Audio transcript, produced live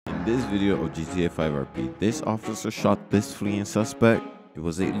In this video of GTA 5 RP, this officer shot this fleeing suspect.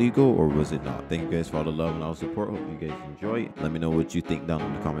 Was it legal or was it not? Thank you guys for all the love and all the support. Hope you guys enjoy. Let me know what you think down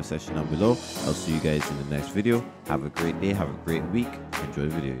in the comment section down below. I'll see you guys in the next video. Have a great day. Have a great week. Enjoy the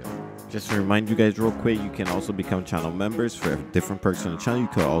video, y'all. Just to remind you guys real quick, you can also become channel members for different perks on the channel. You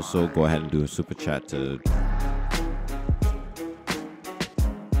could also go ahead and do a super chat to...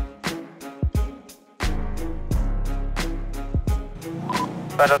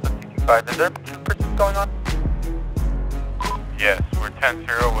 Is there two persons going on? Yes, we're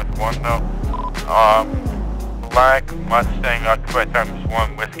 10-0 with one though. Black Mustang occupied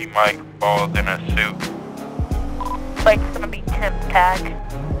 ×1 Whiskey Mike, bald in a suit. Blake's gonna be Tim Tag.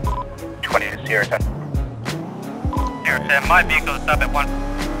 20 to Sierra 10. Sierra 10, my vehicle is up at 1.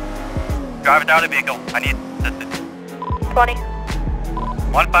 Driving down the vehicle, I need assistance. 20.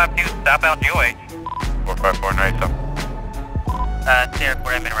 152, southbound GOH. 454 nice up. Sierra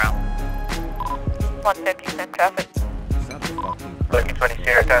 4 admin route. 150, same traffic. Looking 20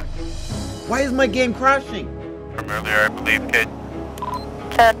 Sierra 10. Why is my game crashing? From earlier, I believe, kid.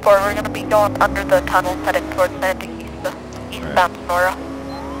 10-4, we're gonna be going under the tunnel heading towards Santahisa, eastbound Sonora.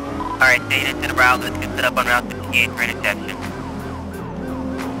 Alright, stay into the route, let's get set up on Route 58 for intersection.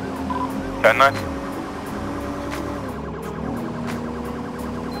 10-9.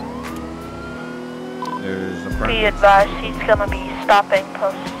 There's a Be advised, he's gonna be stopping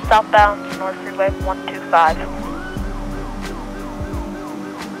post southbound North Freeway 125.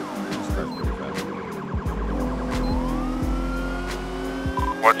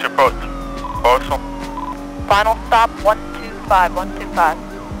 What's your post? Postal? Final stop 125, 125.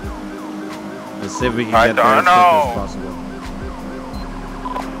 Let's see if we can I get there as don't quick as know. possible.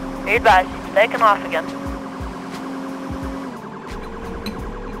 Be advised, he's taking off again.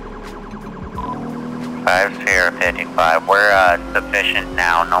 5 Sierra 55, we're sufficient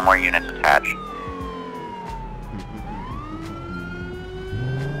now, no more units attached.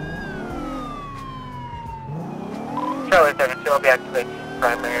 Charlie 72, I'll be activating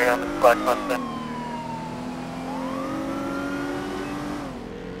primary on the Black Mustang.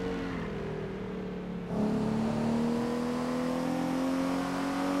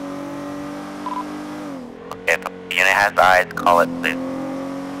 If the unit has eyes, call it please.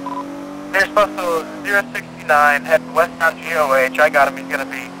 They're supposed to 069 heading westbound GOH. I got him. He's going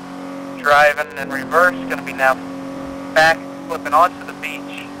to be driving in reverse. Going to be now back, flipping onto the beach.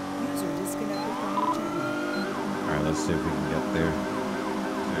 User disconnected from your channel. Alright, let's see if we can get there.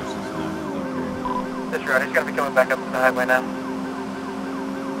 069 is up here. This road. He's going to be coming back up to the highway now.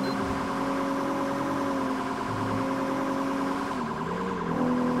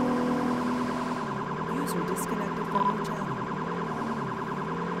 User disconnected from your channel.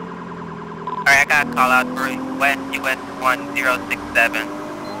 Alright, I got a call out for West US 1067.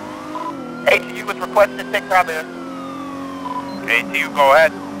 ATU was requested to take primary. ATU, go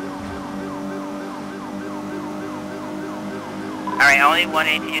ahead. Alright, only one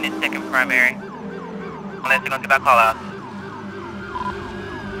AT is taking primary. Unless you're going to give out call out.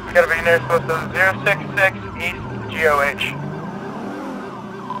 We're going to be near supposed to 066 East GOH.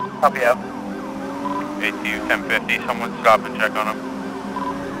 Copy out. ATU 1050, someone stop and check on him.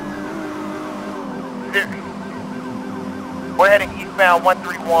 We're heading eastbound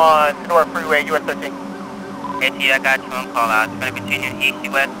 131 North Freeway, US 13. AT, I got you on call out. It's going to continue east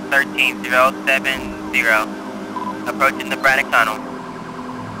US 13070. Approaching the Braddock Tunnel.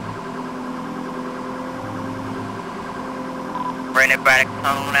 We're in the Braddock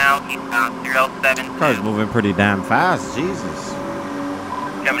Tunnel now, eastbound 072. Car's moving pretty damn fast, Jesus.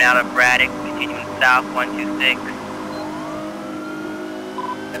 Coming out of Braddock, continuing south 126.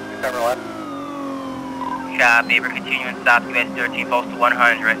 Cover left. Copy, we're continuing south US 13 postal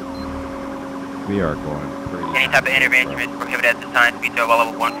 100. We are going pretty Any type of intervention is prohibited at this time. Speed to well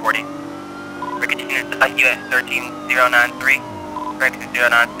over 140. We're continuing south US 13093. Correction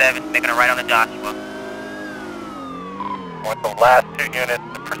 097, making a right on the Joshua. Want the last two units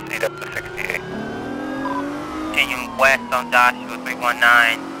to proceed up to 68. Continuing west on Joshua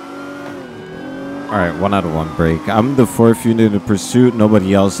 319. Alright, 1 out of 1 break. I'm the 4th unit in pursuit.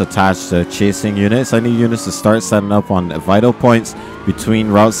 Nobody else attached to chasing units. I need units to start setting up on vital points between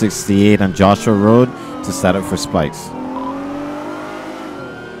Route 68 and Joshua Road to set up for spikes.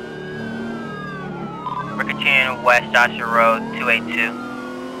 We're continuing west Joshua Road 282.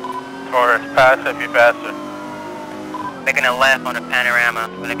 Taurus, pass if you faster. Making a left on the Panorama.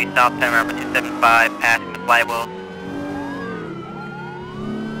 It's going to be South Panorama 275, passing the flywheels.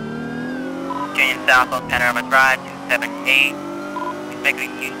 Continuing south on Panorama Drive 278. He's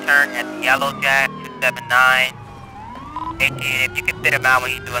making a U-turn at the Yellow Jack 279. 18, if you can fit him out when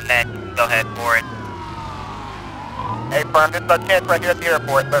you're doing that, go ahead for it. Hey, firm, just a chance right here at the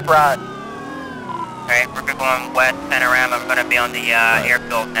airport. Let's ride. Alright, we're going west panorama. We're going to be on the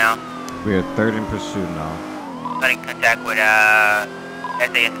airfield now. We are third in pursuit now. Got in contact with SAS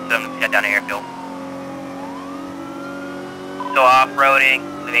system to shut down the airfield. So off-roading,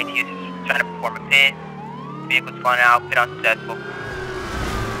 the ATU is trying to perform a pit. Vehicle's flying out, pit unsuccessful.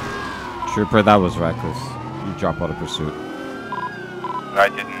 Trooper, that was reckless. You drop out of pursuit. I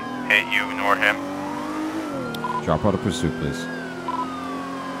didn't hit you nor him. Drop out of pursuit, please.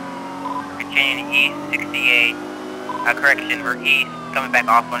 Continuing east, 68. Correction, we're east, coming back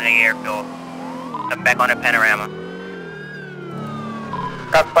off on the airfield. Coming back on the panorama.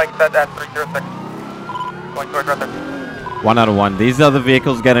 Grab spike set at 306. Going towards right there. 1 out of 1. These other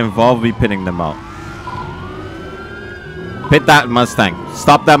vehicles get involved, we pinning them out. Pit that Mustang.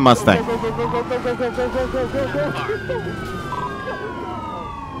 Stop that Mustang.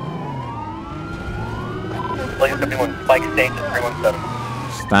 Please, 51, spike station 317.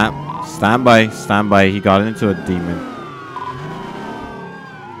 Stand by. Stand by. He got into a demon.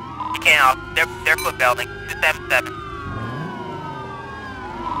 You can't, they're foot belting, 277.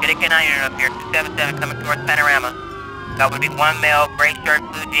 Get a canine unit up here, 277 coming towards panorama. That would be one male, gray shirt,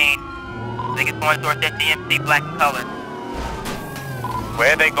 blue jeans. I think it's going towards that GMC, black in color.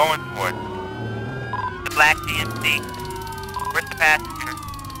 Where are they going for? The black GMC. Where's the passenger?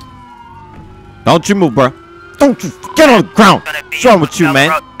 Don't you move, bro. Don't you get on the ground. What's wrong with you, man?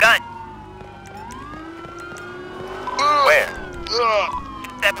 Gun. Where?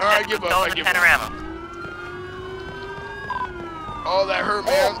 277 give up, stolen I the give up. panorama. Oh, that hurt,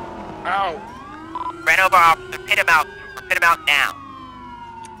 man. Ow. Ran over officer, pit him out. Pit him out now.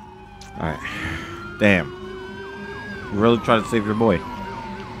 Alright. Damn. You really trying to save your boy.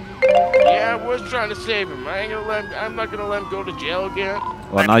 Yeah, I was trying to save him. I'm not gonna let him go to jail again.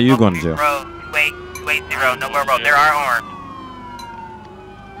 Well, now you going to jail. Road, 280, nowhere road. There are armed.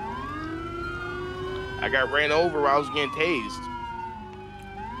 I got ran over while I was getting tased.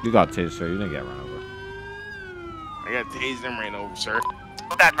 You got tased, sir. You didn't get run over. I got tased and ran over, sir.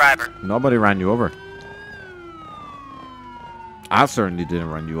 Who got driver? Nobody ran you over. I certainly didn't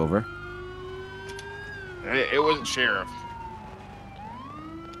run you over. It wasn't sheriff.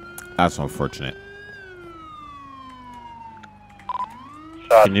 That's unfortunate.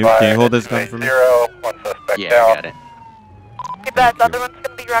 Shots Can you fired. hold this gun for me? 0, one suspect Yeah, down. I got it. Too bad, the other one's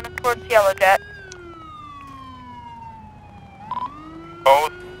gonna be running towards Yellow Jet.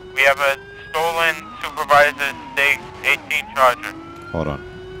 Both. We have a stolen supervisor state 18 Charger. Hold on.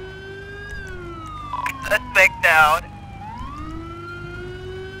 Suspect down.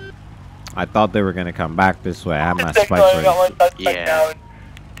 I thought they were going to come back this way. I had my Suspect spikes going, ready. got one suspect Yeah. down.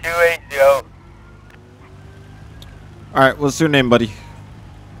 280. Alright, what's your name, buddy?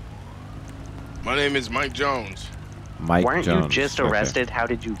 My name is Mike Jones. Mike Weren't Jones. you just Okay. arrested? How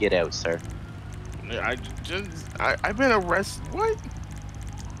did you get out, sir? I've been arrested. What?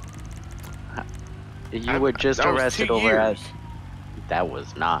 You were just that was arrested 2 over at... years. That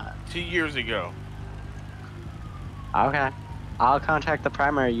was not. 2 years ago. Okay. I'll contact the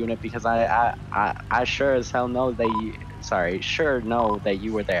primary unit because I sure as hell know that you... Sorry, sure know that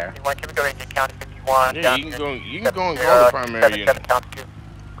you were there. You want to go into County 51. Yeah, down you can to go. You can go and call 70, the primary unit. 77 County 2.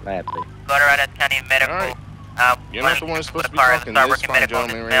 Gladly. Go to Rhode County Medical. Alright. You're why not the don't one you supposed to put be a car and talking. start This working fine medical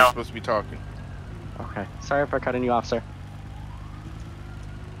gentleman on right this here now. supposed to be talking. Okay. Sorry for cutting you off, sir.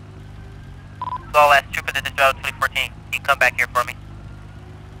 So last trooper to the job 2014. You can come back here for me.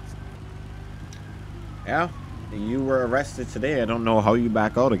 Yeah, you were arrested today. I don't know how you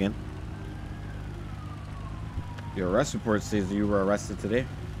back out again. Your arrest report says you were arrested today.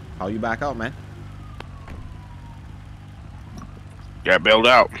 How you back out, man? Got bailed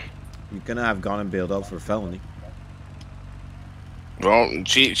out. You couldn't have gone and bailed out for felony. Well,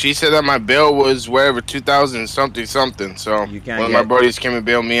 she said that my bail was whatever 2,000 something. So You can't one of my get- buddies came and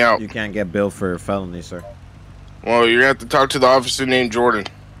bailed me out. You can't get billed for felony, sir. Well, you're gonna have to talk to the officer named Jordan.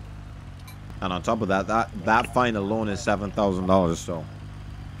 And on top of that, that fine alone is $7,000. So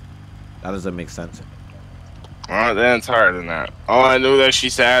that doesn't make sense. Then it's higher than that. All I knew that she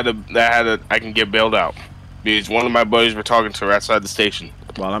said I can get bailed out because one of my buddies were talking to her outside the station.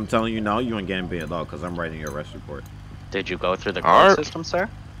 Well, I'm telling you now, you ain't getting bailed out because I'm writing your arrest report. Did you go through the Alright. court system, sir?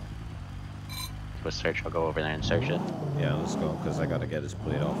 With search, I'll go over there and search it. Yeah, let's go because I gotta get his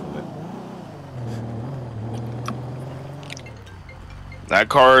plate off of it. That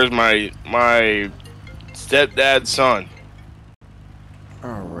car is my stepdad's son.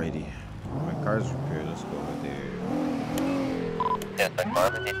 Alrighty, my car's repaired. Let's go over there. Yes, I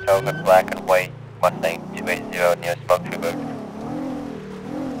found the tow in black and white. Mustang 280 near smoke tree boat.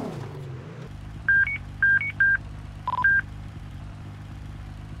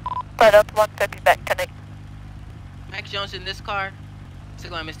 Right up 150 back connect. Mike Jones in this car.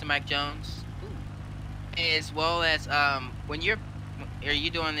 Still on Mr. Mike Jones. Ooh. As well as when you're, are you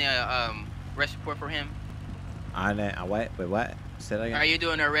doing the arrest report for him? What? Wait, what? Say that again. Are you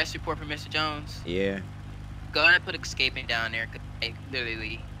doing an arrest report for Mr. Jones? Yeah. Go ahead and put escaping down there. 'Cause I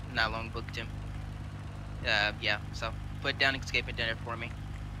literally not long booked him. Yeah. So put down escaping down there for me.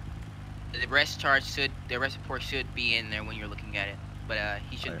 The arrest report should be in there when you're looking at it. But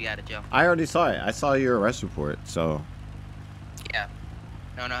he should be out of jail. I already saw it. I saw your arrest report. So. Yeah.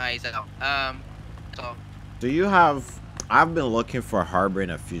 I don't know how he's out. So. Do you have? I've been looking for harboring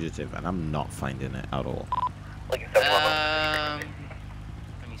a fugitive, and I'm not finding it at all. Let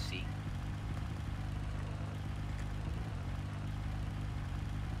me see.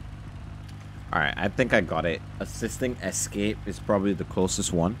 All right, I think I got it. Assisting escape is probably the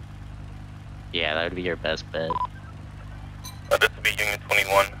closest one. Yeah, that would be your best bet. This will be Union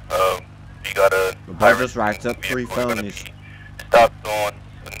 21. You got a. I just racked up 3 felonies. Stopped on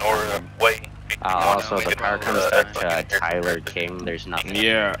Sonora Way. Also, the car comes back to Tyler King. There's nothing.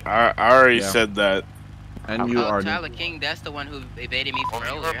 Yeah, I already said that. And you are Tyler King. That's the one who evaded me from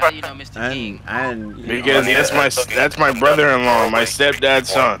earlier. How do you know Mr. King? And because that's my brother-in-law, my stepdad's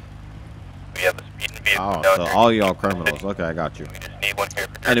son. We have a speeding vehicle oh, down so there. all y'all criminals. Okay, I got you. We just need one here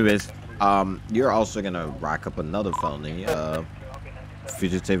for Anyways, you're also gonna rack up another felony,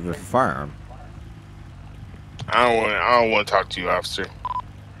 fugitive with a firearm. I don't want to talk to you, officer.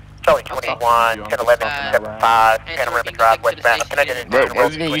 Charlie 21, 1011, 75, Panorama Drive, westbound.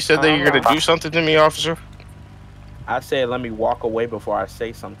 Wasn't you said that you're gonna do something to me, officer? I said let me walk away before I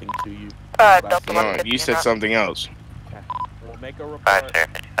say something to you. No, you said something else. Okay. We'll make a report.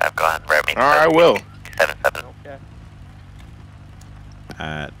 555, go ahead, grab me. Alright, I will. 77. Okay.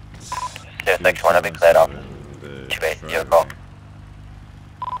 At Yeah, section 1, I'll be cleared off. 280, call.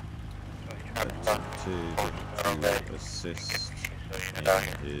 to assist in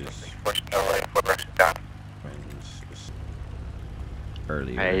his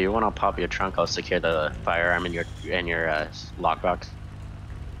earlier. Hey, you want to pop your trunk? I'll secure the firearm in your lockbox.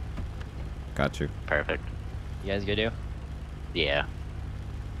 Got you. Perfect. You guys good, do? Yeah.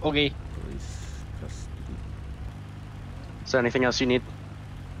 Okay. Police custody. Is there anything else you need?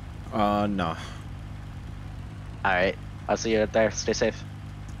 No. Alright. I'll see you out there. Stay safe.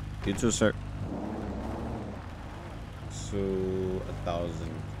 You too, sir. So 1,000.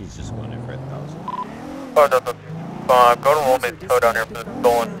 He's just going in for 1,000. Oh, that's fine. Go to roll me a tow down here for the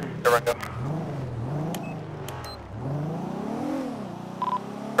stolen Durango.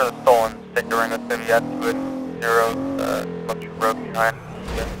 For the stolen state Durango City at 280, bunch of road behind.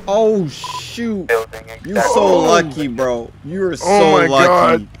 Oh shoot! Building. You're so lucky, bro. You're so oh my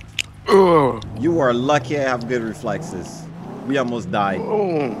lucky. God. You are lucky I have good reflexes. We almost died.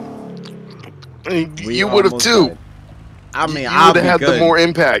 Oh. You would have too. Died. I mean, you I'll would be have had good. the more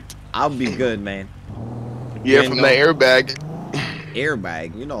impact. I'll be good, man. Yeah, from the airbag.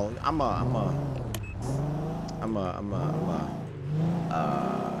 Airbag, you know, I'm a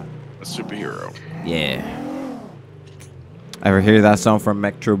superhero. Yeah. Ever hear that song from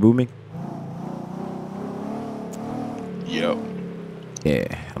Metro Booming? Yep.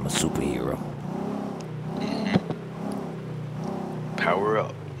 Yeah, I'm a superhero. Power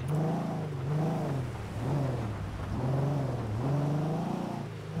up.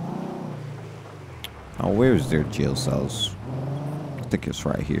 Oh, where's their jail cells? I think it's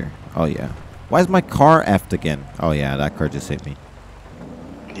right here. Oh, yeah. Why is my car effed again? Oh, yeah, that car just hit me.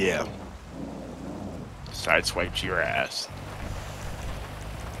 Yeah. Sideswiped your ass.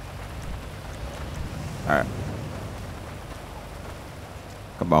 Alright.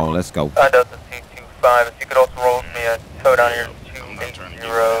 Come on, let's go. I does the C25. If you could also roll me a tow down here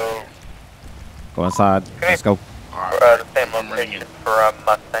 280. Go inside. Let's go. The same location for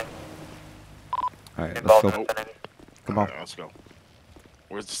Mustang. Alright, let's Involved go. in vicinity. Come on. Right, let's go.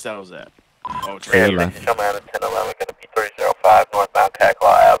 Where's the cells at? Oh, it's Straight right left. here. Show me on the 1011, gonna be 305 northbound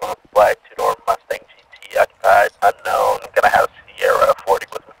Caclaw Ave on flag 2-door Mustang GT occupied, unknown. Gonna have Sierra 40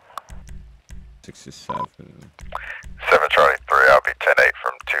 with me. 67. 7 Charlie 3, I'll be 10-8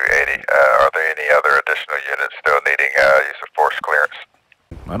 from 280. Are there any other additional units still needing use of force clearance?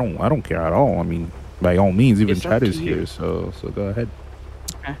 I don't care at all. I mean, by all means, even It's up Chad to is you. here, so go ahead.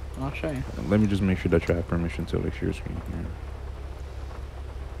 Okay, I'll show you. Let me just make sure that you have permission to like share screen here.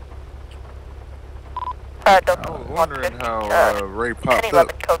 I was wondering how Ray popped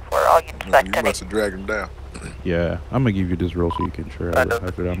up. Code for all units back You to must have dragged him down. Yeah, I'm gonna give you this roll so you can share it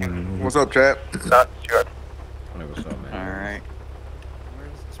after that. What's up, chap? Not sure. Hey, what's up, man? All right.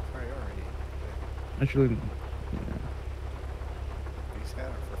 Where's this priority? Actually, He's had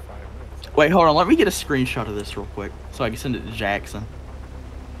it for 5 minutes. Wait, hold on. Let me get a screenshot of this real quick so I can send it to Jackson.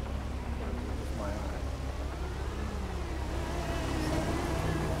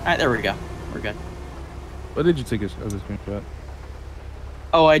 Alright, there we go. We're good. what did you take as a screenshot?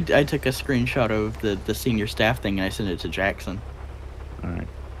 Oh, I took a screenshot of the senior staff thing and I sent it to Jackson. Alright.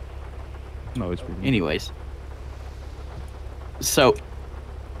 No, it's pretty. Anyways. So,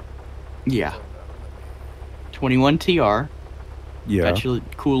 yeah. 21 TR. Yeah. Actually,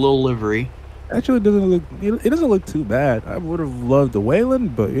 cool little livery. Actually, it doesn't look. It doesn't look too bad. I would have loved the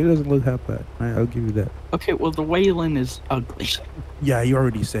Wayland, but it doesn't look half bad. I'll give you that. Okay, well the Wayland is ugly. Yeah, you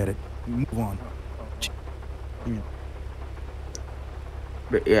already said it. Move on.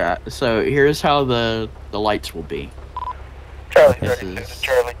 But yeah, so here's how the lights will be. Charlie This 36 is to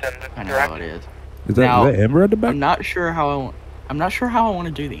Charlie 10 kind of how it is. Is that Amber at the back? I'm not sure how I want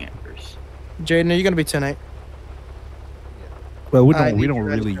to do the Ambers. Jaden, are you gonna be 10-8? Well, we don't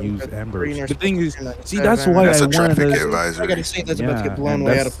really use Ambers. The thing is, see, that's why That's I a wanted traffic to. advisory. I got a scene that's about to get blown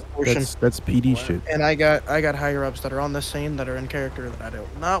way out of proportion. That's PD shit. And I got higher ups that are on this scene that are in character that I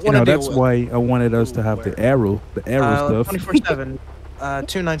don't not want to deal That's with. why I wanted us to have the arrow stuff. 24/7,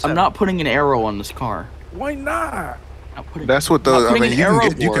 297. I'm not putting an arrow on this car. Why not? That's what those. I mean, you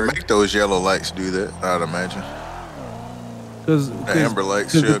can board. make those yellow lights do that. I'd imagine. Because The amber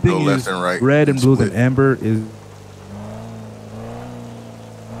lights the should go thing left is, and right. Red and blue and amber is.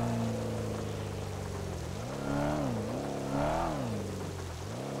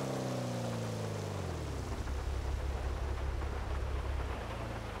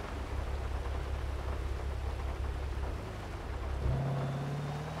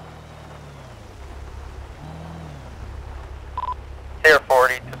 Tier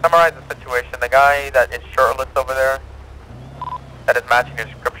 40, to summarize the situation, the guy that is shirtless over there, that is matching your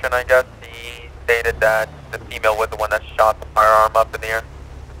description, I guess, he stated that the female was the one that shot the firearm up in the air.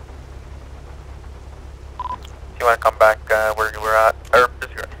 Do you want to come back where you were at? Or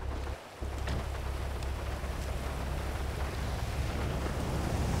disregard.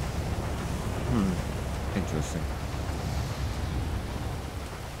 Interesting.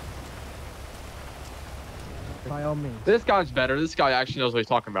 By all means. This guy's better. This guy actually knows what he's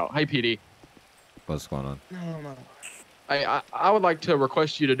talking about. Hey, PD. What's going on? No. I would like to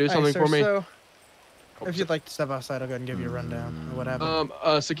request you to do something for me. So, if you'd like to step outside, I'll go ahead and give you a rundown of what happened.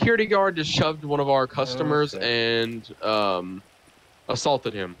 A security guard just shoved one of our customers and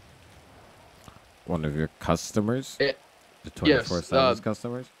assaulted him. One of your customers? The Yes, 24/7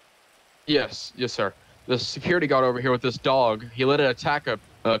 customers? Yes, sir. The security guard over here with this dog, he let it attack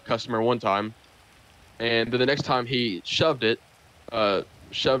a customer one time, and then the next time he shoved a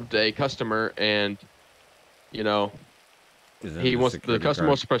customer, and the customer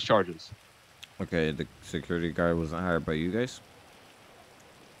wants to press charges. Okay, the security guard wasn't hired by you guys?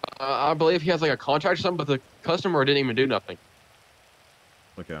 I believe he has like a contract or something, but the customer didn't even do nothing.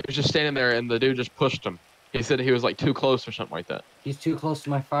 Okay. He was just standing there, and the dude just pushed him. He said he was like too close or something like that. He's too close to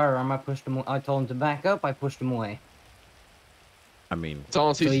my firearm. I pushed him. I told him to back up. I pushed him away. I mean, it's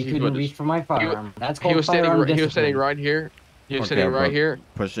all so he couldn't reach for my firearm. That's called firearm discipline. He was standing right here. He was sitting right here.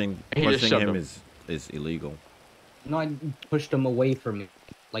 Pushing him is illegal. No, I pushed him away from me.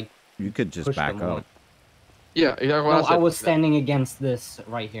 Like you could just back up. Yeah, exactly. No, I was standing against this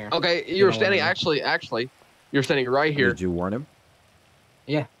right here. Okay, you were standing. Actually, you're standing right here. Did you warn him?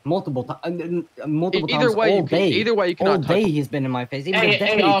 Yeah, multiple times. Multiple Either times. way, all day. either way, you cannot all day he's been in my face. Even the Hey,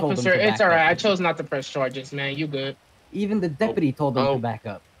 deputy told him officer, to it's back alright. up. I chose not to press charges, man. You good? Even the deputy told him to back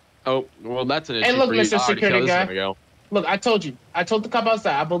up. Oh, well, that's an issue. Hey, look, for you. Mr. I already Security know this is guy. gonna go. Look, I told you. I told the cop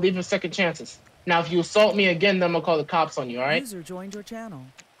outside. I believe in second chances. Now, if you assault me again, then I'm gonna call the cops on you. All right? User joined your channel.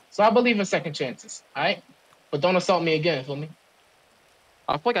 So I believe in second chances. All right? But don't assault me again. Feel me?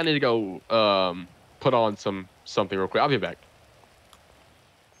 I feel like I need to go put on something real quick. I'll be back.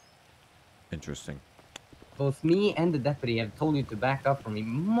 Interesting. Both me and the deputy have told you to back up from me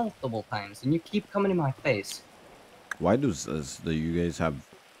multiple times, and you keep coming in my face. Why do you guys have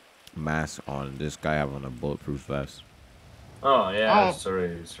masks on? This guy having a bulletproof vest. Oh yeah, Oh.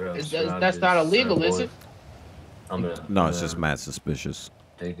 sorry. That's not illegal, is it? No, it's just mad suspicious.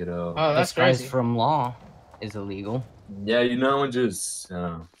 Take it out. Oh, that's Disguise crazy. from law is illegal. Yeah, just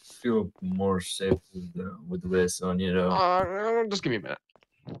feel more safe with the vest on, Just give me a minute.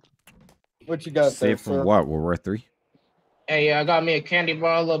 What you got Safe from what? World War III? Hey, I got me a candy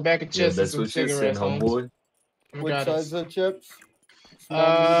bar, a little bag of chips, and that's some what you said, cigarettes. Holmes. homeboy. What size of chips?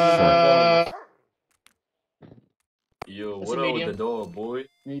 Yo, It's what a up with medium. the dog, boy?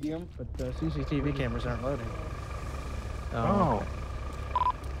 Medium, but the CCTV cameras aren't loading. Oh.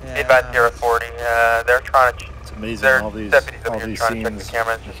 Be advised 040. They're trying to. It's amazing. Their All these deputies over here trying to check scenes. the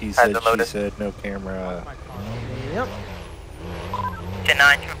cameras. He Has said, it she loaded? said, no camera. Yep.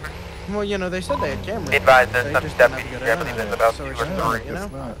 10-9 trooper. Well, you know, they said they had cameras. Be advised there's They some just didn't have deputies. good I believe internet. there's about So 2 or it's 3. not, you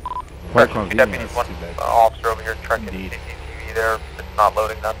know? Quite Two convenient. deputies, one officer over here checking CCTV there. It's not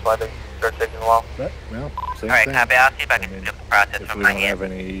loading. That's why they start taking a while. But, well, same Alright, thing. copy. I'll see if I can speed up the process If from we my don't end. have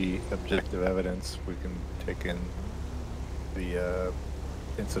any objective evidence, we can take in the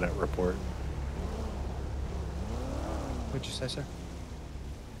incident report. What'd you say, sir?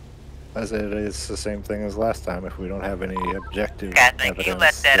 I said it's the same thing as last time. If we don't have any objective Catherine, evidence, can you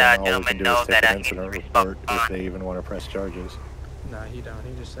let that, then all we gentleman can do know is take that, an he incident needs to report if respond? they even want to press charges. No, he don't.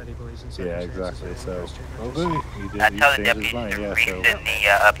 He just said he believes in Yeah, circumstances. exactly. So, Well, okay, he did. I He tell the changed his deputies mind. to Yeah, resend so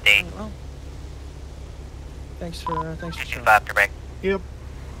the update. Well, thanks for showing. 5 to break. Yep.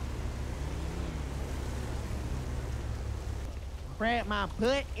 Grab my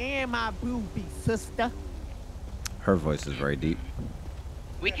butt and my boobie, sister. Her voice is very deep.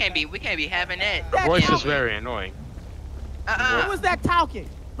 We can't be having that. That Voice is talking. very annoying. Who was that talking?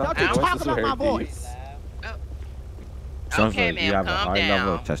 Don't you talk about my voice. Sounds Okay, like you ma'am, have a calm high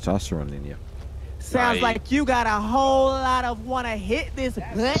level of down. testosterone in you. Sounds Right. like you got a whole lot of wanna hit this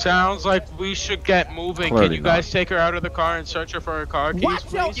butt. Sounds like we should get moving. Clearly Can you not. guys take her out of the car and search her for her car keys,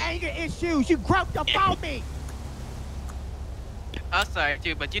 Watch your please? anger issues. You groped up on me. I'm sorry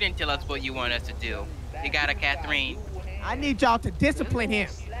too, but you didn't tell us what you want us to do. You got a Catherine. I need y'all to discipline him.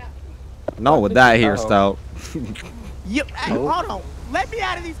 No, with that hairstyle. You, hey, hold on. Let me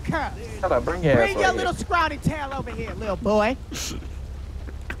out of these cuffs. Shut up, bring your ass Bring your right little scrawny tail over here, little boy.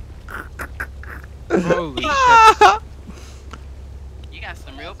 Holy shit. You got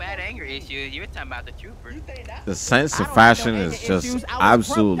some real bad anger issues. You were talking about the trooper. The sense of fashion is just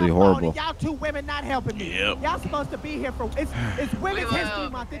absolutely horrible. Y'all two women not helping me. Yep. Y'all supposed to be here for it's Women's History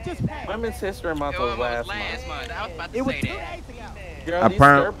Month. It just passed. Women's History Month was last month. month. I was about It to was say 2 that. days ago. Girl, these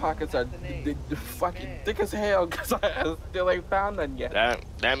Apparent- skirt pockets are fucking thick as hell because I still ain't found none yet.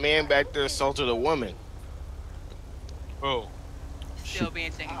 That man back there assaulted a woman. Oh. Still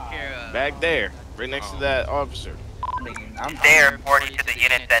being taken care of. Back there, right next to that officer. They're reporting to the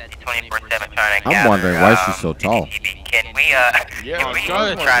unit that 24/7 trying to I'm gather, wondering why she's so tall. Can we, Yeah, can we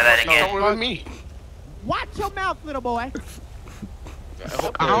good. try that Come again? with me. Watch your mouth, little boy.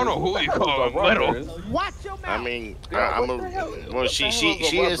 I don't know who you call him little. Watch your mouth. I mean, Yeah, I'm what the hell- well, what she the she hell is a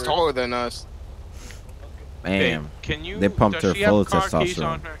she is rubber? taller than us. Man, Can you? they pumped her does she have full of car keys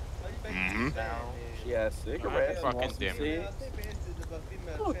on testosterone. her? Mm-hmm. She has cigarettes. Fucking wants some damn it. cigs.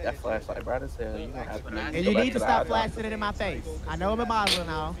 Look, that flashlight bright as hell. You don't have to. And you need to stop flashing it in my face. I know I'm a model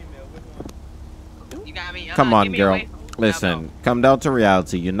now. You got me. Come on, give me girl. away. Listen, come down to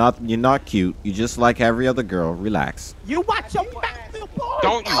reality. You're not cute. You just like every other girl. Relax. You watch your mouth, little boy.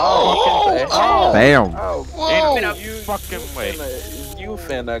 Don't you Oh, fucking Damn. Oh, Ain't no fucking way. You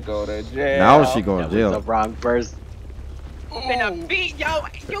finna go to jail. Now she going to That was the jail. wrong person. Finna beat yo.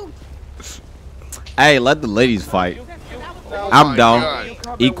 You. Hey, let the ladies fight. Oh I'm down.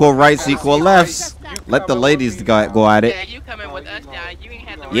 Equal rights, equal lefts. Let the ladies go at Yeah, it. you coming with us now. You ain't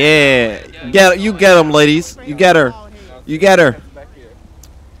had to. Yeah, you get them, ladies. You get her. You get her.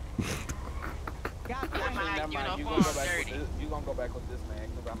 You gonna go back with this man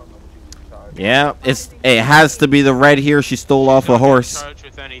because I don't know what you charged. Yeah, it has to be the red here. She stole off a horse. charged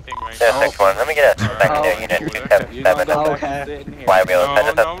with anything right Yeah, now. next one. Let me get a secondary unit 277. Why we able to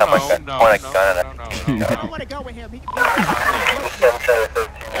send us someone with point like a gun and I want to go with him. He can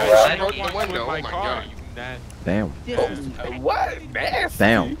I broke the window. Oh my god. Damn. What? Nasty.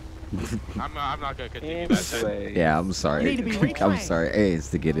 Damn. I'm not gonna continue that. Yeah, I'm sorry. You need to be I'm retrained. sorry. Hey, it's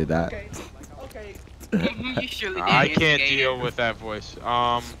to get it out. You surely did. I can't instigate deal it. with that voice.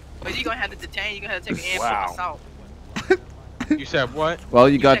 But you gonna have to detain. You gonna have to take an in for Wow. assault. You said what? Well,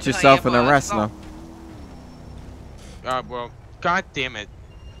 you got check her yourself an in for arrest assault. now. Well, god damn it.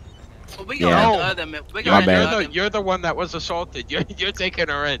 Well, we Yeah. gonna No. have the other. We My gonna bad. have the other. You're the one that was assaulted. You're taking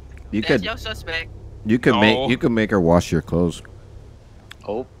her in. You That's could your suspect. you could No. make her wash your clothes.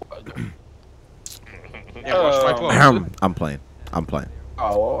 Oh. Yeah, wash my clothes. I'm playing.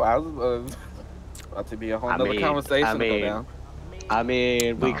 Oh, I was about to be a whole nother conversation to go down. I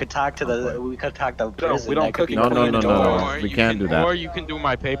mean, we could talk to the prison. we don't that could cook be and clean clean. Or We you can't do that. Or you can do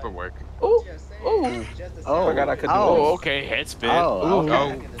my paperwork. Ooh. Oh, Forgot I could do oh. it. Okay, head spin. Oh,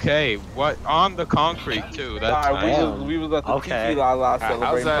 Okay, what on the concrete too? That's Sorry, nice. we was at the Okay. Tiki La La How's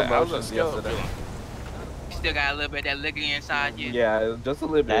celebrating that promotions skill yesterday. still got a little bit of that liquor inside you. Yeah, just a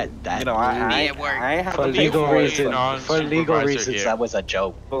little bit. That I at work. ain't have for to pay legal for it. reasons. For legal reasons, that was a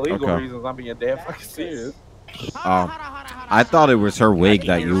joke. For legal Okay. reasons, I'm being dead fucking serious. I thought it was her wig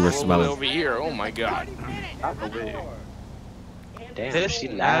that you were smelling. Over here, oh my god. Not the wig. Damn, she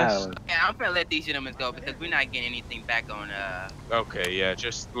loud. Yeah, I'm gonna let these gentlemen go because we're not getting anything back on. Okay, yeah,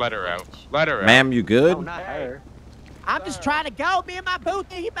 just let her out. Let her out. Ma'am, you good? No, not her. I'm just trying to go. Me and my boo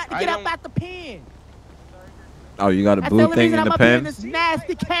thing, he about to get up out the pen. Oh, you got a That's the boo only thing reason in I'm the up here in pen? this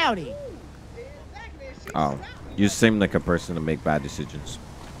nasty county. Oh, you seem like a person to make bad decisions.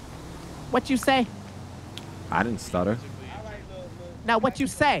 What you say? I didn't stutter. Now, what you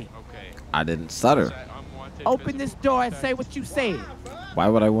say? I didn't stutter. Open this door and say what you say. Why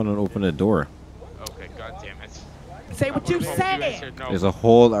would I want to open the door? Okay, god damn it. Say what you say. There's a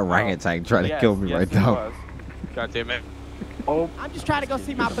whole orangutan trying to kill me right now. God damn it. I'm just trying to go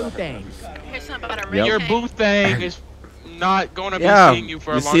see my boo thing. Yep. Your boo thing is not going to be Yeah, seeing you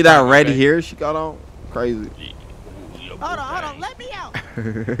for a you long see that time, red okay? here she got on? Crazy. Hold on, let me out.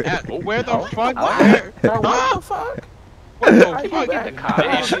 Where the fuck? What the fuck? She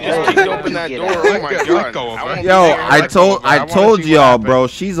just kicked open that door. Oh my god. Yo, I told y'all, bro.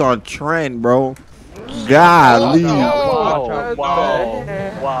 She's on trend, bro. Golly. Whoa.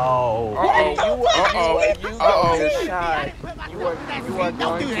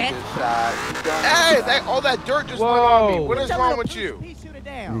 Hey, all that dirt just went on me. What is wrong with you?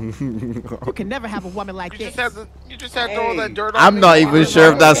 You can never have a woman like this. You just had to throw all that dirt on I'm me. not even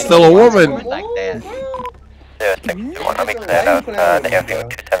sure if that's still a woman. Like that. Let me clear out the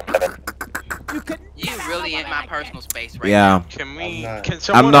airfield 277. You really in my personal space right Yeah. now. Can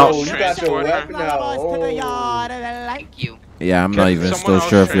someone not- else transport her? Thank you. Yeah, I'm not even still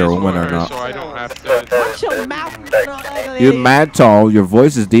sure if you're a woman or So not. I don't have to. Shut your mouth. You're mad tall. Your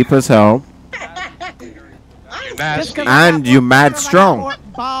voice is deep as hell. You're nasty. And you mad strong.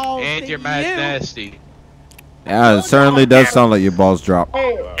 And you're mad nasty. Yeah, it certainly does sound like your balls drop.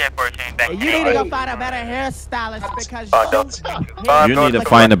 You need to go find a better hairstylist because You need to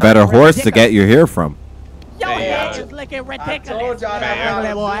find a better horse to get your hair from. your hair is looking ridiculous. All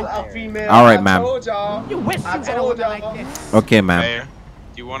right, ma'am. You wish you had a woman like this. Okay, ma'am. Mayor,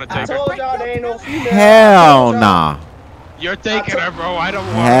 do you want to take her? told y'all there ain't no female. Hell nah. You're taking her, bro. I don't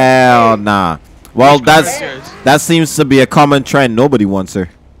want her. Hell nah. Well, that seems to be a common trend. Nobody wants her.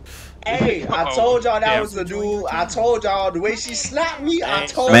 Hey, I told y'all that was the dude. I told y'all the way she slapped me. I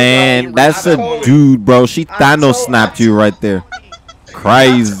told Man, y'all. that's a dude, bro. She Thanos snapped you right there.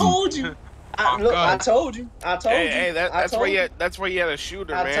 Crazy. I told you. I told you. Hey, that's where you had a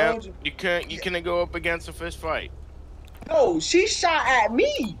shooter, I man. told you. You couldn't go up against a fist fight. No, she shot at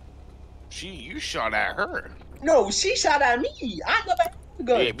me. You shot at her. No, she shot at me. I go back.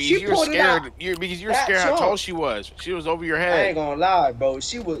 Yeah, because She you're pulled it out. scared. Because you're That scared how trunk. tall she was. She was over your I head. ain't gonna lie, bro.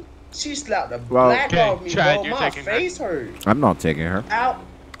 She slapped the Well, black okay, off me, Chad, bro. you're My taking her. face hurt. I'm not taking her. Out.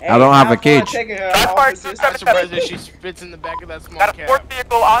 I don't have a Have fun cage. taking her, That's part officers. I'm surprised that she spits in the back of that small Got a cab. sports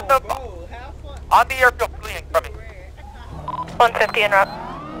vehicle on the airfield fleeing from me. 150 en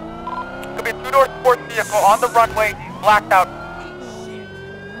route. Could be a two-door sports vehicle on the runway. He's blacked out.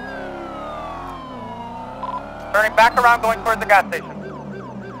 Turning back around, going towards the gas station.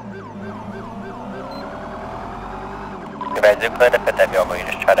 Guys, you clear to fit that vehicle. You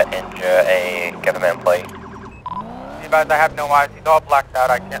just try to injure a government employee. You guys, I have no eyes. He's all blacked out.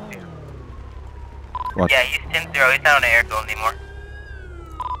 I can't see him. What? Yeah, he's 10-0. He's not on the airfield anymore.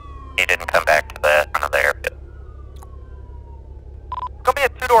 He didn't come back to the front of the airfield. It's gonna be a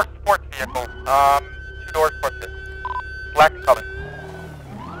two-door sports vehicle. Two-door sports vehicle. Black color.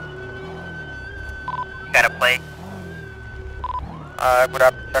 You got a plate? I would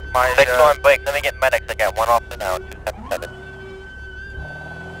have to check my. 6-1 Blake, let me get medics. I got one officer now, 277.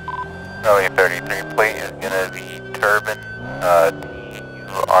 Probably 33 plate is gonna be Turbine,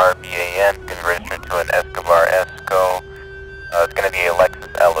 TURBAN, gonna be registered to an Escobar Esco. It's gonna be a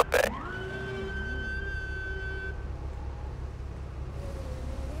Lexus Elevate.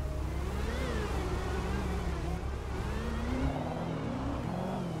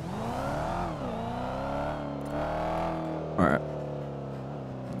 Alright.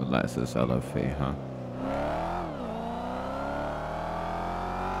 The Lexus LFA, huh?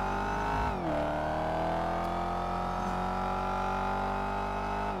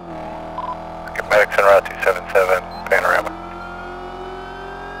 Get medics en route 277, Panorama.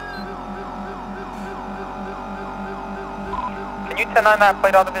 Can you 10-9 that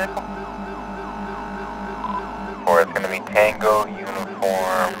plate on the vehicle? Or it's gonna be Tango,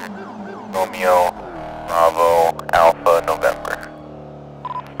 Uniform, Romeo, Bravo, Alpha, November.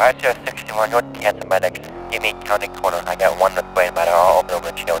 5061, North Kansas medics. Give me county corner. I got one that's weighing about all over the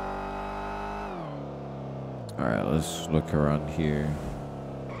windshield. Alright, let's look around here.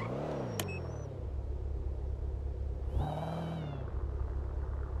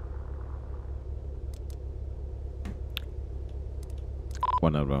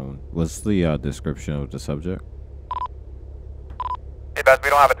 One of them. What's the description of the subject? Hey, Beth,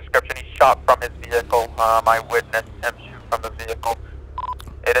 we don't have a description. He shot from his vehicle. I witnessed him shoot from the vehicle.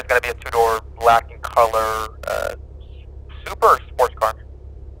 It is going to be a two-door, black in color, super sports car.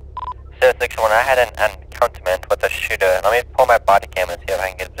 661, I had an encounter with a shooter. Let me pull my body cam and see if I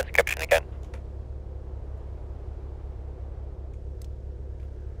can get a description again.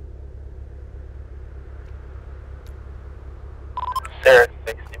 There,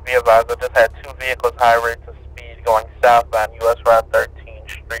 60, be advised, I just had two vehicles high rates of speed going southbound US Route 13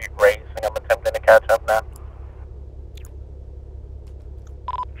 Street racing. I'm attempting to catch up now.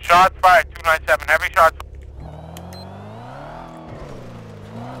 Shots fired, 297, heavy shots.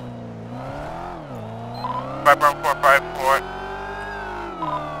 Five 454.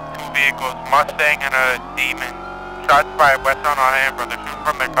 Two vehicles, Mustang and a Demon. Shots fired westbound on Amber. They're shooting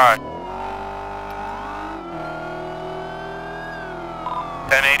from their car.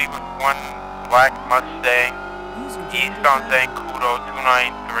 1080 with one black Mustang. East on St. Kudo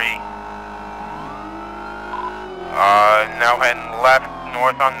 293. Now heading left,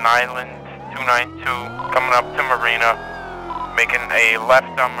 north on Nyland 292. Coming up to Marina. Making a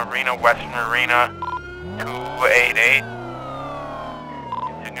left on Marina, West Marina 288.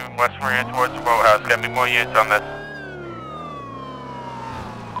 Continuing West Marina towards the boathouse. Got me more units on this.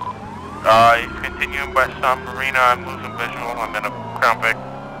 He's continuing west on Marina. I'm losing visual. I'm in a Crown Vic.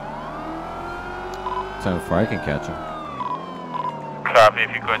 Time before I can catch him. Copy, if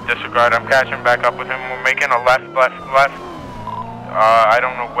you could disregard. I'm catching back up with him. We're making a left. I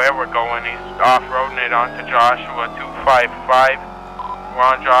don't know where we're going. He's off-roading it onto Joshua 255. We're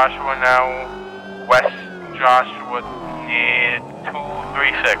on Joshua now. West Joshua near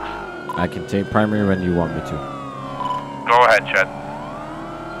 236. I can take primary when you want me to. Go ahead, Chet.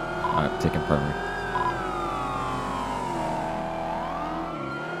 Alright, taking primary.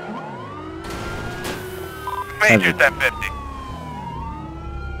 Major 1050.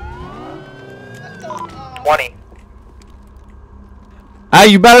 20. Hey,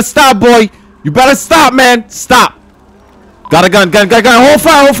 you better stop, boy. You better stop, man. Stop. Got a gun. Hold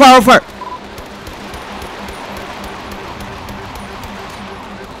fire.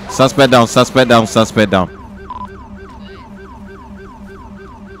 Suspect down.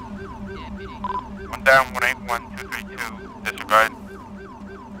 One down, 181, 232. Disregard.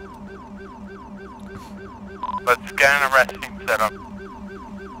 Let's get an arrest team set up.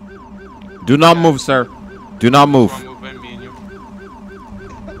 Do not move, sir. Do not move.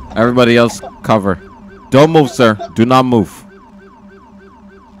 Everybody else, cover. Don't move, sir. Do not move.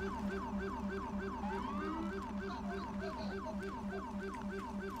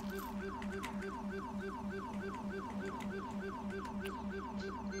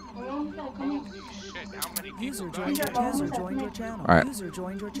 User joined your channel. All right. User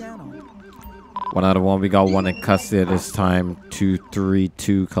joined your channel. 1 out of 1. We got one in custody this time.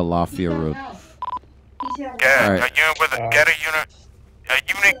 232 Calafia Road. Get a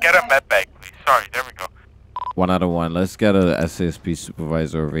unit, get a med bag, please. Sorry, there we go. 1 out of 1. Let's get a SASP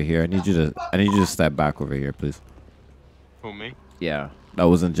supervisor over here. I need you to step back over here, please. Who, me? Yeah, that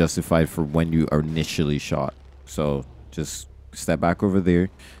wasn't justified for when you initially shot. So just step back over there.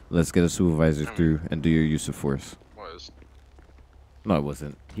 Let's get a supervisor through and do your use of force. No, it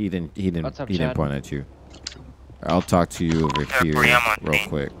wasn't. He didn't point at you. I'll talk to you over here real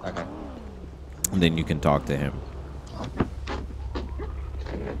quick. Okay. And then you can talk to him.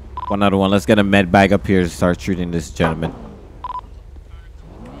 1 out of 1. Let's get a med bag up here to start treating this gentleman.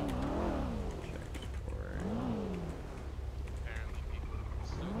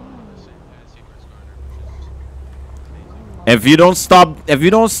 If you don't stop,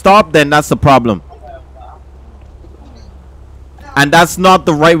 then that's the problem. And that's not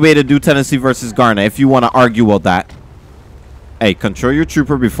the right way to do Tennesse versus Garner. If you want to argue about that, hey, control your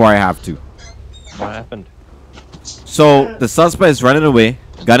trooper before I have to. What happened? So the suspect is running away,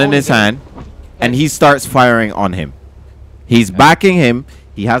 gun in his hand, and he starts firing on him. He's backing him.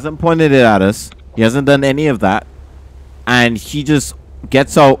 He hasn't pointed it at us. He hasn't done any of that, and he just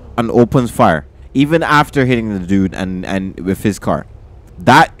gets out and opens fire, even after hitting the dude and with his car.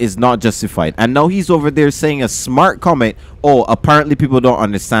 That is not justified. And now he's over there saying a smart comment. Oh, apparently people don't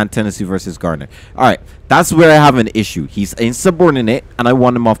understand Tennesse versus Garner. All right, that's where I have an issue. He's insubordinate, and I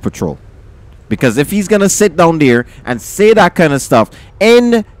want him off patrol. Because if he's gonna sit down there and say that kind of stuff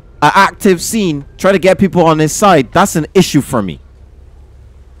in an active scene, try to get people on his side, that's an issue for me.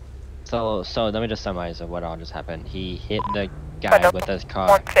 So let me just summarize what all just happened. He hit the guy with his car,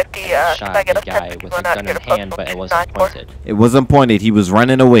 150, shot the guy with his gun in hand, but it wasn't pointed. It wasn't pointed. He was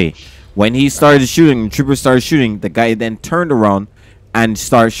running away. When he started shooting, the trooper started shooting, the guy then turned around and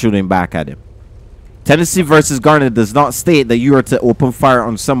started shooting back at him. Tennesse versus Garner does not state that you are to open fire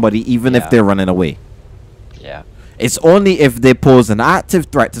on somebody even if they're running away. Yeah. It's only if they pose an active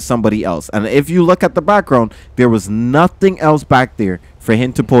threat to somebody else. And if you look at the background, there was nothing else back there for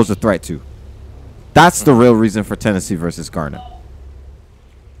him to pose a threat to. That's the real reason for Tennesse versus Garner.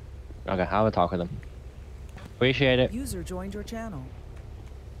 Okay, I will talk with him. Appreciate it. User joined your channel.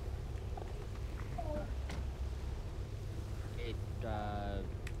 Hey,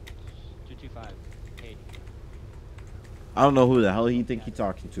 225. Hey. I don't know who the hell he think he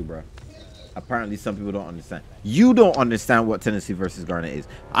talking to, bro. Apparently some people don't understand. You don't understand what Tennesse versus Garner is.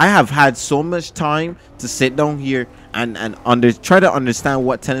 I have had so much time to sit down here and try to understand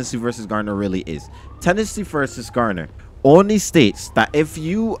what Tennesse versus Garner really is. Tennesse versus Garner only states that if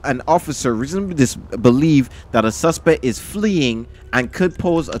you, an officer, reasonably believe that a suspect is fleeing and could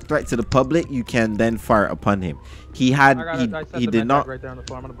pose a threat to the public, you can then fire upon him. He did not. Right there on the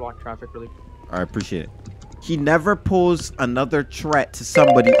floor. I'm gonna block traffic really. I appreciate it. He never posed another threat to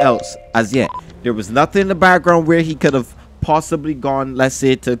somebody else as yet. There was nothing in the background where he could have possibly gone, let's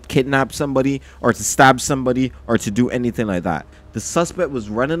say, to kidnap somebody or to stab somebody or to do anything like that. The suspect was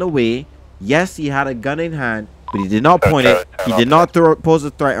running away. Yes, he had a gun in hand, but he did not point it. He did not pose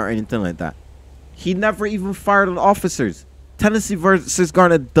a threat or anything like that. He never even fired on officers. Tennesse versus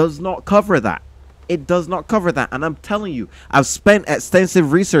Garner does not cover that. It does not cover that. And I'm telling you, I've spent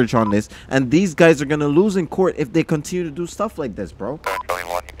extensive research on this, and these guys are going to lose in court if they continue to do stuff like this, bro.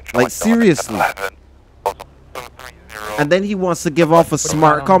 Like, seriously. And then he wants to give off a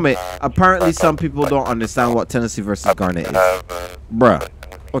smart comment. Apparently, some people don't understand what Tennesse versus Garner is. Bruh.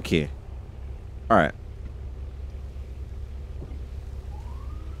 Okay. Alright.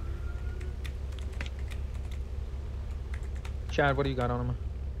 Chad, what do you got on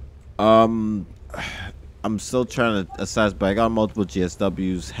him? I'm still trying to assess, but I got multiple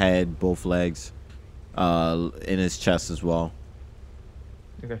GSWs, head, both legs, in his chest as well.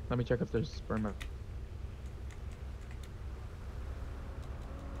 Okay, let me check if there's sperm out.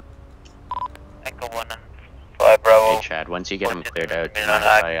 Echo 1 and 5 Bravo. Hey Chad, once you get him cleared out, do you mind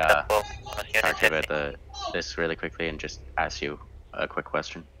if I talk about this really quickly and just ask you a quick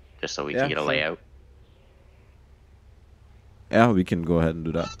question, just so we can get a layout? Yeah, we can go ahead and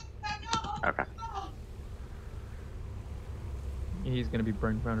do that. Okay. He's gonna be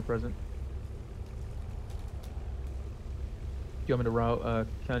brain founder present. Do you want me to route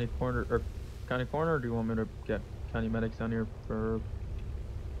county corner, or do you want me to get county medics down here to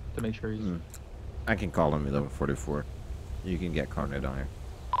make sure he's? I can call him 1144. You can get Garner down here.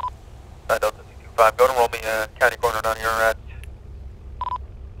 Delta 225, go to roll me county corner down here at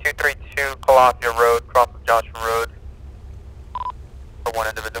 232 Columbia Road, cross of Joshua Road. For one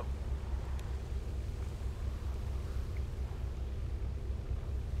individual.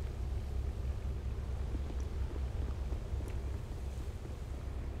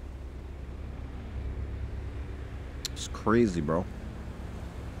 It's crazy, bro.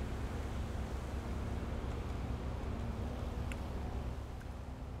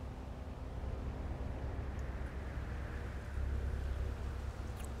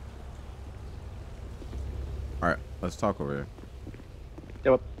 Alright, let's talk over here.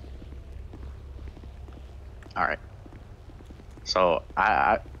 Yep. All right. So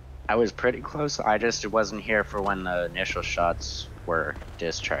I was pretty close. I just wasn't here for when the initial shots were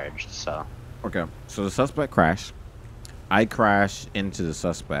discharged. So. Okay. So the suspect crashed. I crashed into the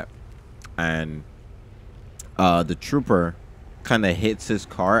suspect, and the trooper kind of hits his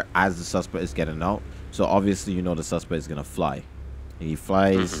car as the suspect is getting out. So obviously, you know, the suspect is gonna fly. He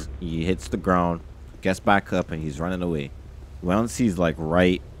flies. He hits the ground, gets back up, and he's running away. Once he's like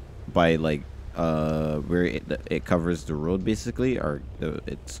right by like where it covers the road basically, or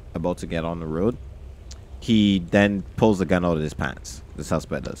it's about to get on the road, he then pulls the gun out of his pants. The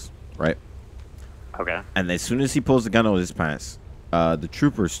suspect does, right? Okay. And as soon as he pulls the gun out of his pants, the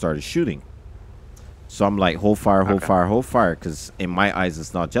troopers started shooting. So I'm like, hold fire, hold fire, hold fire, because in my eyes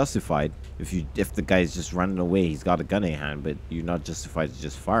it's not justified. If the guy's just running away, he's got a gun in hand, but you're not justified to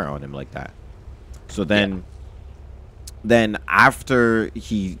just fire on him like that. So then. Then after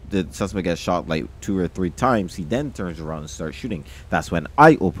the suspect gets shot like 2 or 3 times, he then turns around and starts shooting. That's when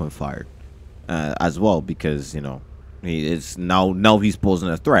I open fire as well, because, you know, It's now he's posing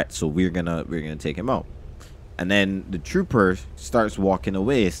a threat, so we're gonna take him out. And then the trooper starts walking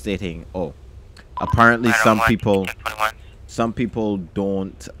away, stating, "Oh, apparently some people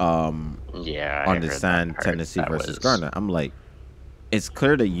don't understand Tennesse versus Garner." I'm like, it's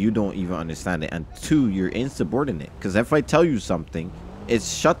clear that you don't even understand it, and two, you're insubordinate. Because if I tell you something,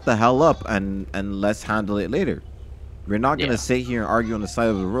 it's shut the hell up and let's handle it later. We're not gonna sit here and argue on the side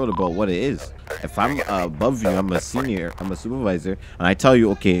of the road about what it is. If I'm above you, I'm a senior, I'm a supervisor, and I tell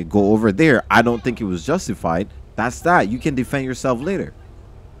you, okay, go over there. I don't think it was justified. That's that. You can defend yourself later.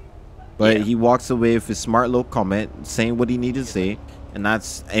 But he walks away with a smart little comment, saying what he needed to say, and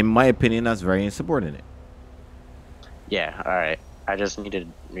that's, in my opinion, that's very insubordinate. Yeah. All right. I just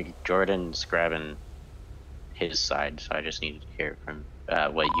needed Jordan's grabbing his side, so I just needed to hear from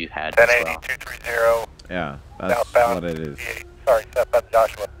what you had. 1080-230. Yeah, that's what it is. Sorry, southbound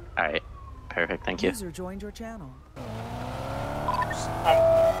Joshua. All right, perfect. Thank you. User joined your channel.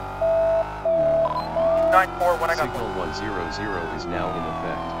 9-4 when I got Signal 100 is now in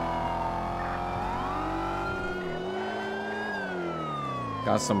effect.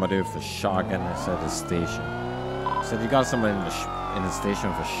 Got somebody with a shotgun inside the station. Said you got somebody in the station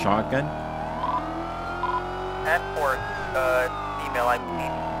with a shotgun. And for email, I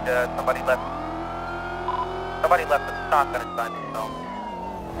need somebody left a shotgun inside the cell.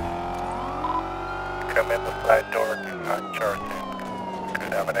 Come in the side door, do not charge him.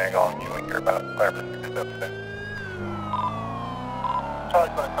 Could have an angle on you when you're about 5 or 6 steps in.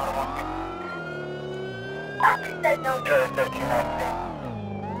 Charlie's going to come to 1 feet. Said no. 1319.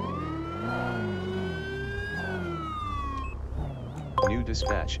 New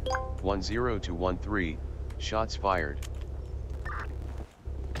dispatch, 10-13, shots fired.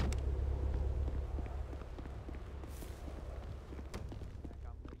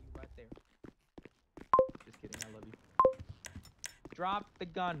 Just kidding, I love you. Drop the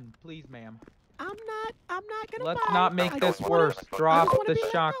gun, please, ma'am. I'm not gonna Let's fight. not make I this just wanna- worse. I Drop just wanna the be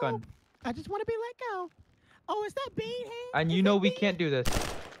let shotgun. go. I just want to be let go. Oh, is that Bean? And you know we can't do this.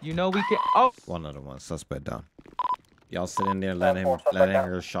 You know we can't. Oh. One other one, suspect down. Y'all sitting there letting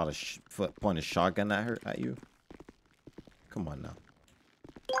her shot a point a shotgun at you. Come on now.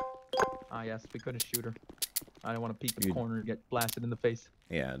 Ah, yes, we couldn't shoot her. I didn't want to peek the corner and get blasted in the face.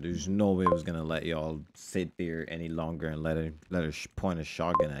 Yeah, there's no way it was gonna let y'all sit there any longer and let her point a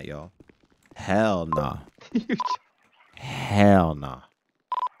shotgun at y'all. Hell nah. Hell nah.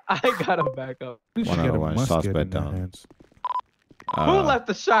 I gotta back up. One other one, suspect down. Who left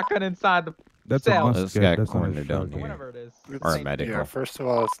the shotgun inside the cell? This guy cornered down here. Whatever it is. Or medical. Yeah, first of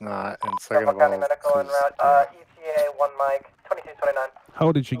all, it's not, and second of all, Medical en route, ETA 1 mic, 2229.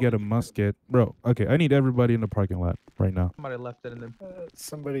 How did she get a musket? Bro, okay, I need everybody in the parking lot right now. Somebody left it in there.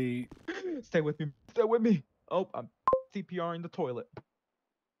 Somebody... Stay with me. Stay with me. Oh, I'm CPRing the toilet.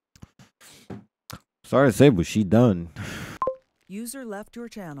 Sorry to say, but she done. User left your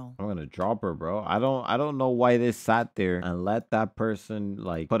channel. I'm gonna drop her, bro. I don't know why they sat there and let that person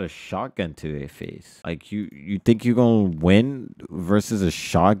like put a shotgun to their face. Like you think you're gonna win versus a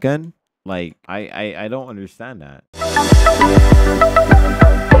shotgun? Like I don't understand that.